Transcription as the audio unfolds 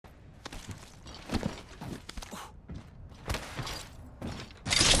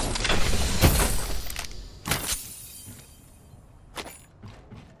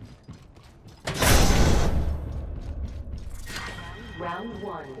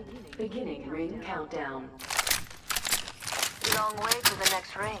Beginning ring countdown. Long way to the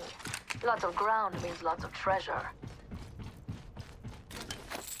next ring. Lots of ground means lots of treasure.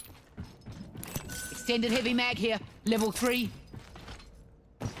 Extended heavy mag here. Level 3.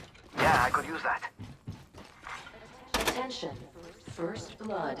 Yeah, I could use that. Attention. First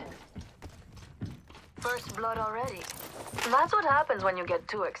blood. First blood already. That's what happens when you get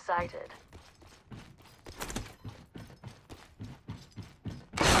too excited.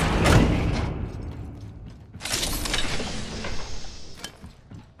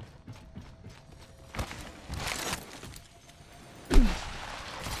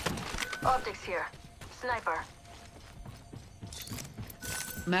 Optics here. Sniper.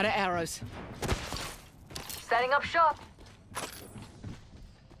 I'm out of arrows. Setting up shop.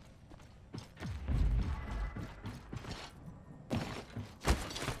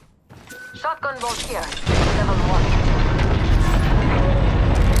 Shotgun bolt here. Level 1.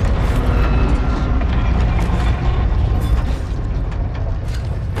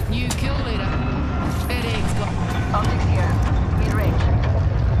 New kill leader. That egg's got... Optics here. Mid-range.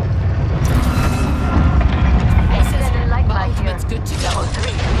 Aces. Extended light My mag here. ultimate's good to Level go.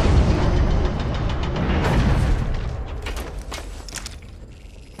 3.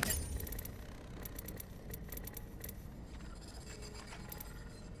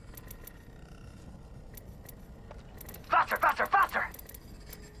 Faster, faster, faster!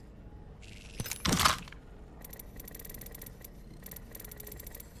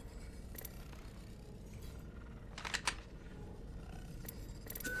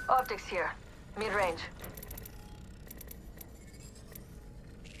 Optics here. Mid-range.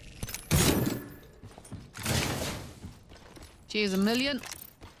 Cheers a million.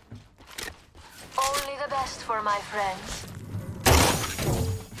 Only the best for my friends.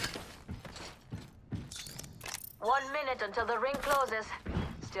 1 minute until the ring closes.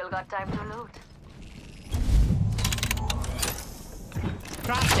 Still got time to loot.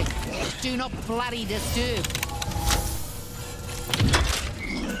 Crafting. Do not bloody disturb.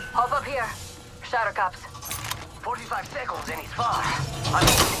 Hop up here. Shatter caps. 45 seconds and he's far. I'm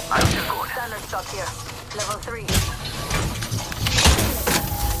still good. Standard stock here. Level 3.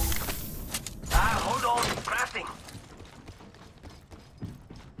 Hold on. Crafting.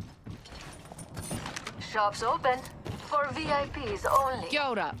 Shops open. For VIPs only.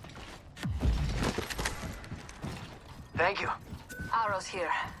 Guild up. Thank you. Arrows here.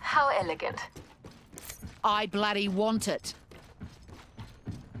 How elegant. I bloody want it.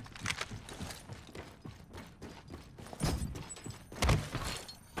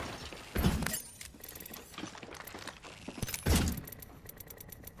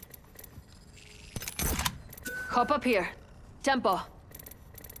 Hop up here. Tempo.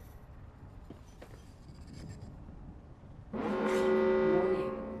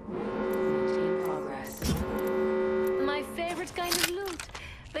 Warning. Maintain progress. My favorite kind of loot.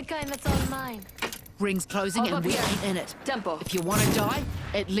 The kind that's all mine. Ring's closing Hop and up we here. ain't in it. Tempo. If you want to die,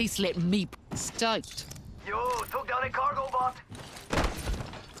 at least let me stoked. Yo, took down a cargo bot.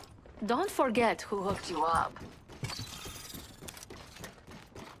 Don't forget who hooked you up.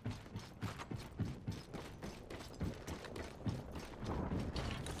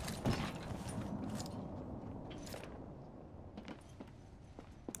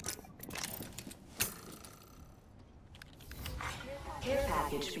 Care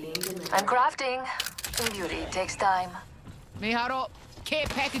package being delivered. I'm crafting. Beauty takes time. Miharo, care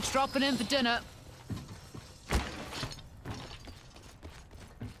package dropping in for dinner.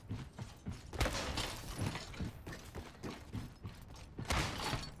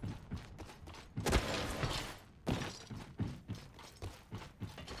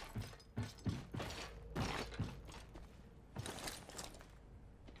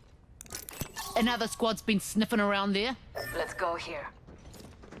 Another squad's been sniffing around there. Let's go here.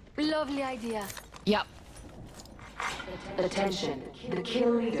 Lovely idea. Yep. Attention. The kill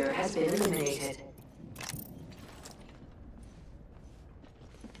leader has been eliminated.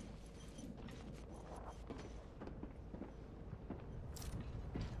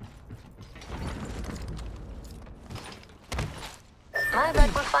 I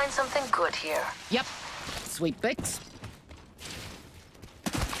bet we'll find something good here. Yep. Sweet bits.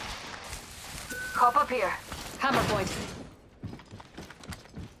 Hop up here. Hammer point.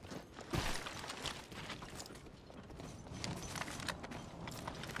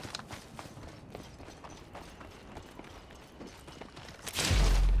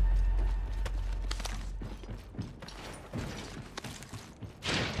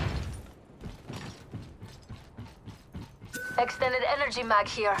 Extended energy mag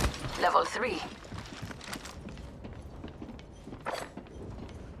here. Level 3.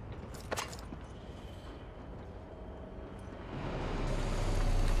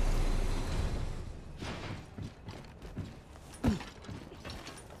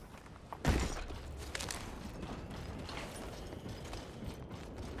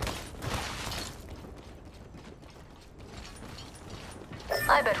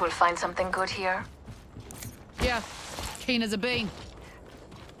 I bet we'll find something good here. Yeah, keen as a bean.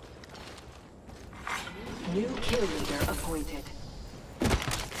 New kill leader appointed.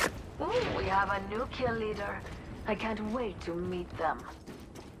 Ooh, we have a new kill leader. I can't wait to meet them.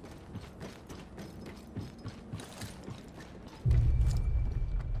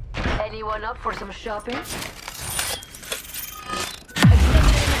 Anyone up for some shopping?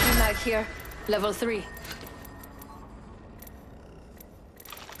 Extended mag here. Level 3.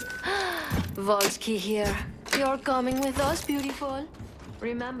 Vault key here. You're coming with us, beautiful.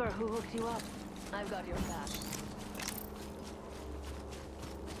 Remember who hooked you up. I've got your back.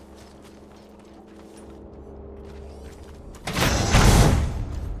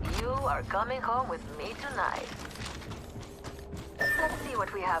 You are coming home with me tonight. Let's see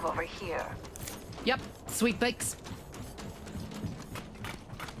what we have over here. Yep, sweet bakes.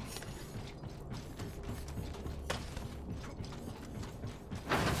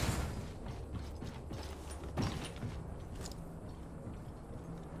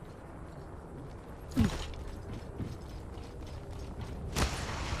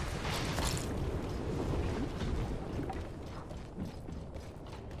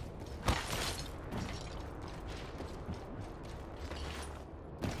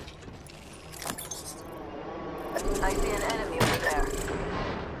 I see an enemy over there.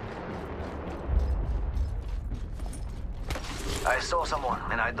 I saw someone,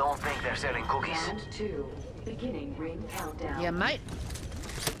 and I don't think they're selling cookies. Round 2. Beginning ring countdown. Yeah, mate.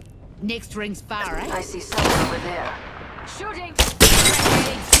 Next ring's far, eh? I see someone over there. Shooting!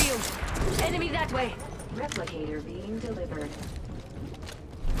 Grenade field. Enemy that way! Replicator being delivered.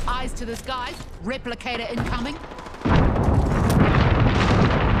 Eyes to the skies. Replicator incoming.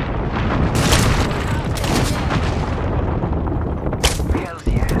 Hells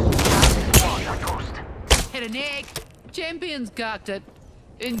yes. Watch our coast. Hit an egg. Champions cocked it.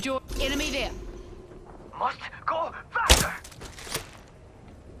 Enjoy. Enemy there. Must go faster!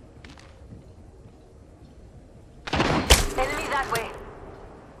 Enemy that way!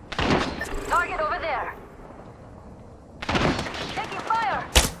 Target over there! Taking fire!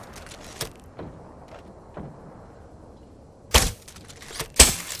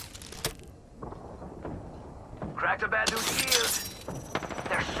 Cracked a bad dude's shield.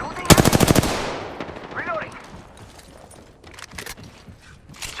 They're shooting at me. Reloading.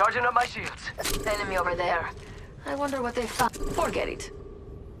 Charging up my shields. Enemy over there. I wonder what they found. Forget it.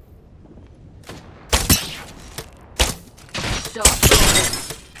 Stop.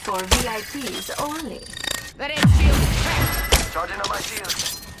 For VIPs only. That airfield is cracked. Charging up my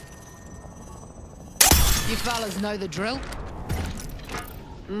shields. You fellas know the drill.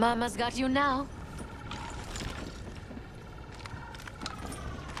 Mama's got you now.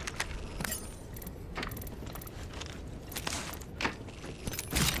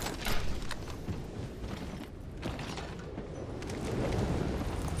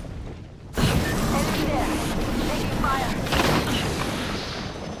 Enemy there. Taking fire.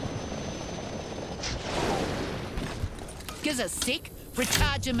 Gives a sec.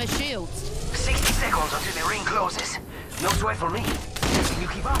 Recharging my shields. 60 seconds until the ring closes. No sweat for me. You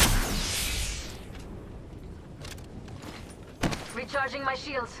keep up. Recharging my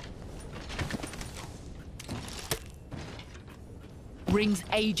shields. Rings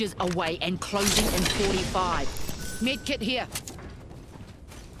ages away and closing in 45. Medkit here.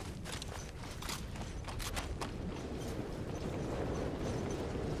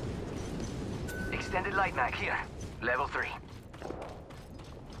 Extended light mag here. Level 3.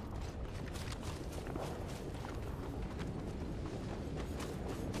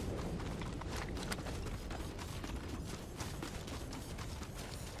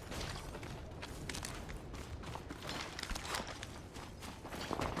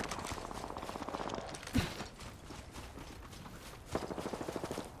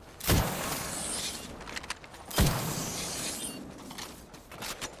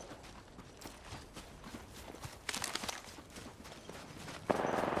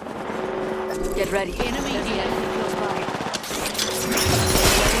 Get ready. Enemy There's an here. enemy close by.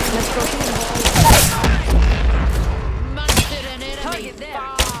 Let's go to Munted an enemy. Target there.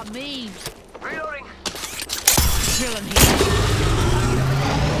 Far mean. Reloading. Drilling here.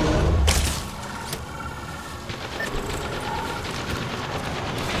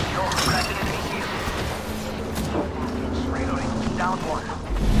 No, cracked an enemy shield. Reloading. Down one.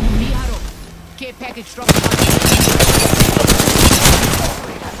 Miharo. Care package dropped.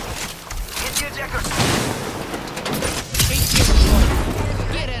 Hit the ejector.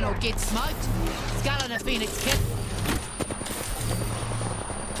 Get in or get smoked. Skull and a Phoenix kit.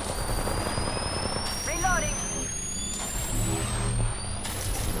 Reloading.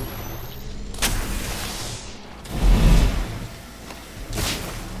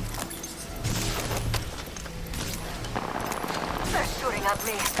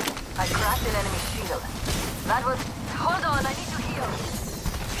 I cracked an enemy shield. That was... Hold on, I need to heal.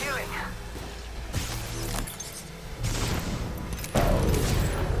 Healing.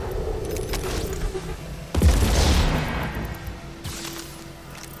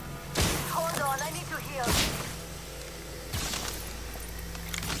 Hold on, I need to heal.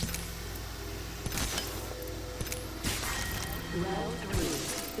 Round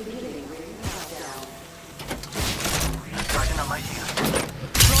 3. Beginning ring countdown. Charging on my shield.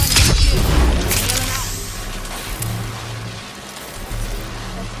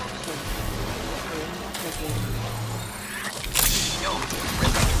 Yo,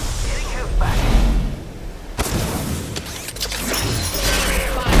 getting health back.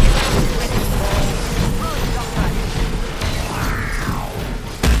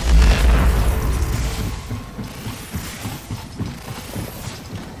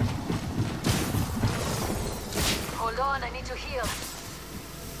 Hold on, I need to heal.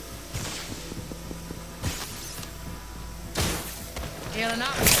 Healing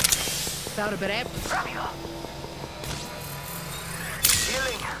up. Felt a bit amped. Ramio.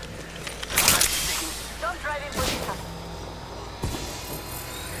 Healing. Don't drive in, Bonita.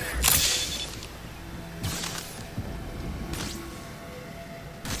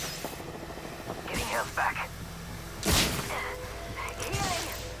 Getting health back.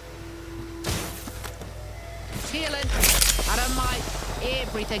 Healing. I don't mind.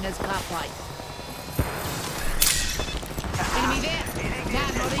 Everything is cupcake. Enemy there. Nah,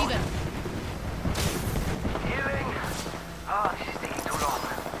 not even. Healing. Oh, this is taking too long.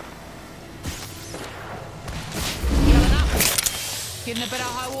 Healing up. Getting a bit of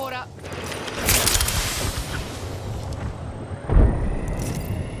high water.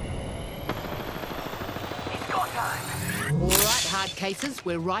 It's go time. All right, hard cases.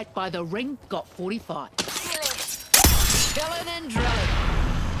 We're right by the ring. Got 45. Killing and drilling.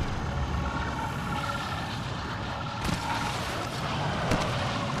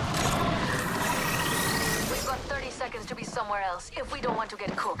 We've got 30 seconds to be somewhere else if we don't want to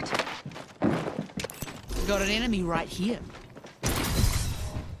get cooked. Got an enemy right here.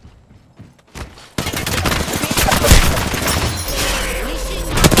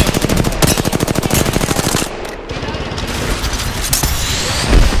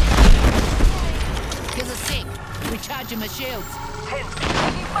 Here's a sec. Recharging my shields. 10.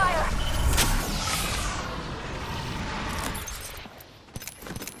 Taking fire!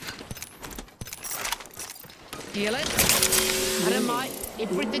 Healing. I don't mind.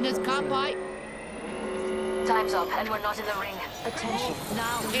 Everything is cupcake. Time's up, and we're not in the ring. Attention.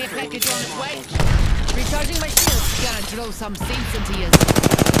 Now, air package on its way. Recharging my shields. Gonna drill some sense into you.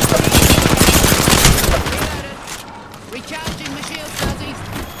 Reloaded. Recharging my shields, Southeast.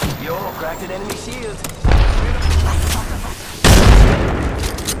 Yo, cracked an enemy shield.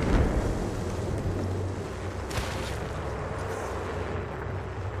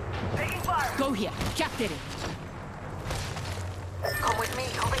 Taking fire. Go here. Jacked it in. Come with me,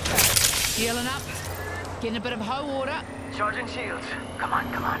 over here. Healing up. Getting a bit of high water. Charging shields. Come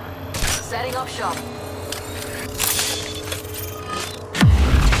on, come on. Setting up shop.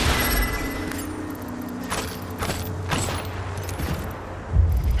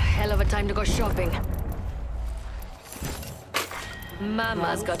 Hell of a time to go shopping.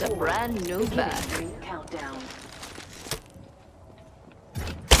 Mama's got a brand new bag. Beginning ring countdown.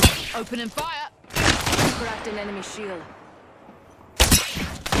 Opening fire. Cracked an enemy shield.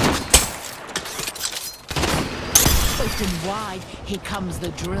 Open wide. Here comes the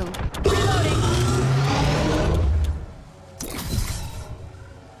drill.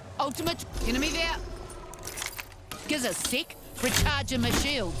 Ultimate. Enemy there. Gives a sec. Recharging my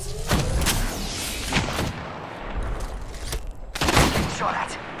shields. Shot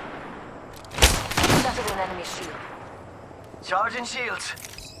at. Shattered an enemy shield. Charging shields.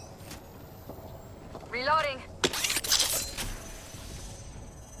 Reloading.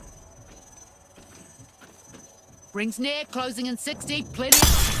 Rings near. Closing in 60. Plenty.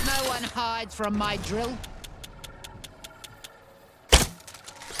 No one hides from my drill.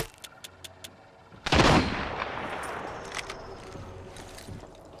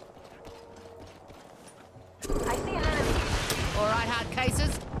 I see an enemy. All right, hard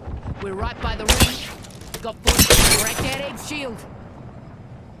cases. We're right by the ring. Got 40. Break that egg shield.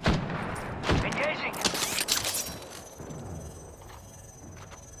 Engaging.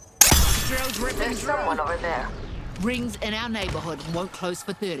 Drill's ripping There's through. someone over there. Rings in our neighborhood won't close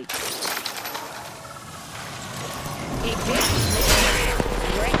for 30. Egg hit.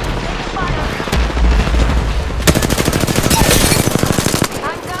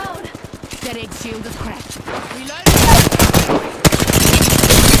 I'm down. That egg shield is cracked. Reload.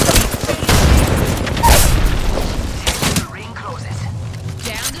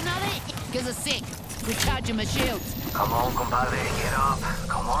 my shields. Come on, compadre, get up.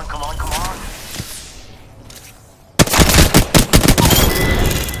 Come on, come on, come on.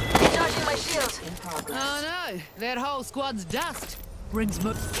 Recharging my shield. Oh no, that whole squad's dust. Rings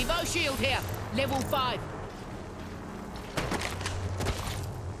me. Evo shield here, level 5.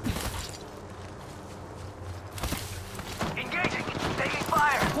 Engaging, taking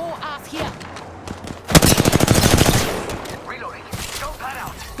fire. 4 ass here. Reloading, don't pan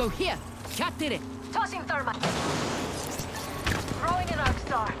out. Go here. Cat did it. Tossing thermite. Throwing an arc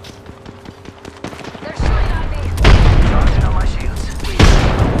star. They're shooting at me. Charging on my shields.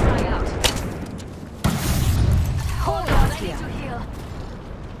 Fly out. Hold on, I need to heal.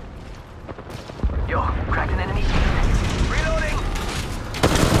 Yo, cracked an enemy shield. Reloading.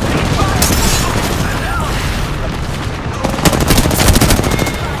 Taking fire. I'm down.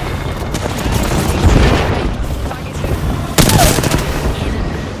 Target here.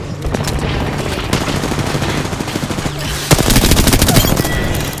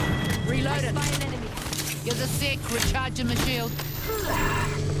 Reloaded. By an enemy. Give a sec, recharging my shield.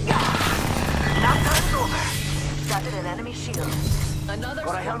 Now time's over. Started an enemy shield. Another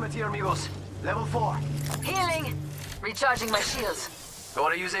Got a helmet here, amigos. Level 4. healing. Recharging my shields.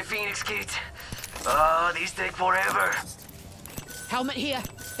 Gotta use a Phoenix kit. These take forever. Helmet here.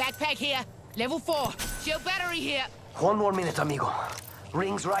 Backpack here. Level 4. Shield battery here. 1 more minute, amigo.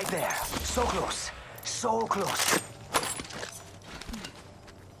 Ring's right there. So close. So close.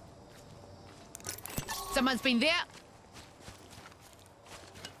 Someone's been there.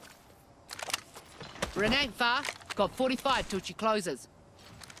 Ring ain't far. Got 45 till she closes.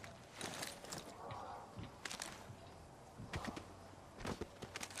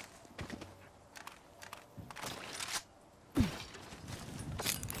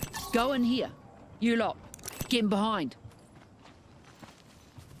 Go in here. You lot. Get in behind.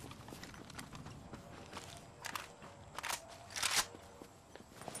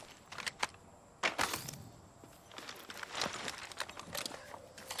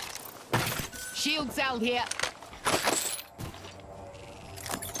 Shield cell here.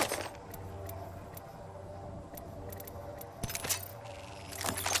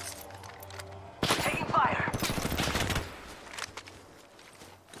 Taking fire.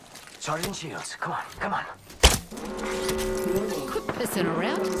 Charging shields. Come on, come on. Quit pissing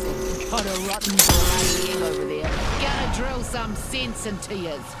around. Got a rotten bloody egg over there. Gotta drill some sense into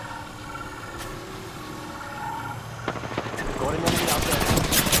yous. Got an enemy out there.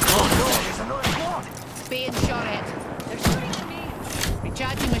 Oh no, there's another squad. Being shot at. They're shooting at me.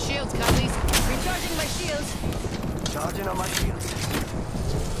 Recharging my shields, cuzzies. Recharging my shields. Charging on my shields.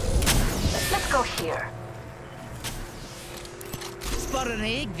 Let's go here. Spotted an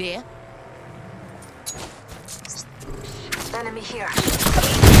egg there. Enemy here.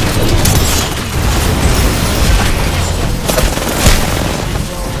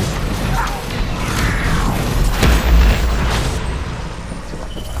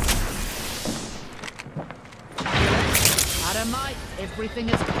 Out of might. Everything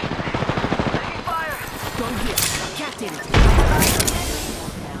is gone. Taking fire. Go here. Captain.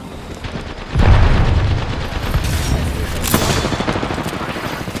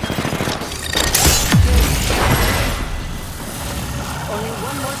 Only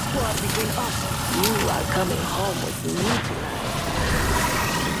one more squad between us. You are coming home with me tonight.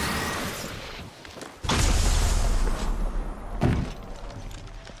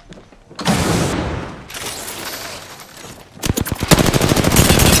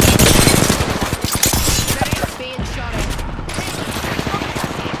 Being shot at.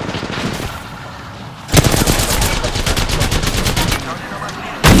 Charging on my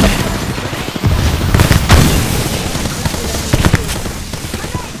shields.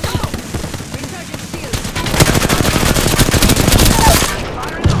 Recharging shields.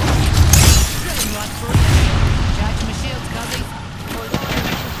 Drilling right through. Charging my shields, cuzzies. Hold on, I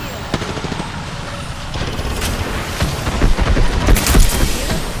need to heal.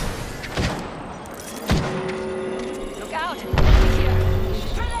 Look out! Enemy here.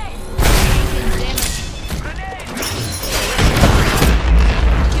 Grenade! Taking damage. Grenade.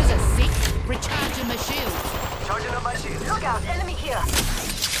 Here's a sec. Recharging my shields. Charging on my shields. Look out! Enemy here.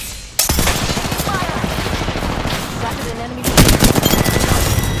 Fire! Started an enemy shield.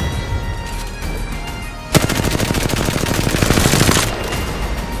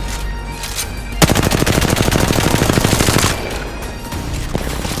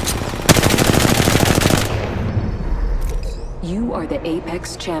 You are the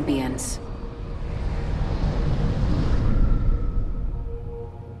Apex champions.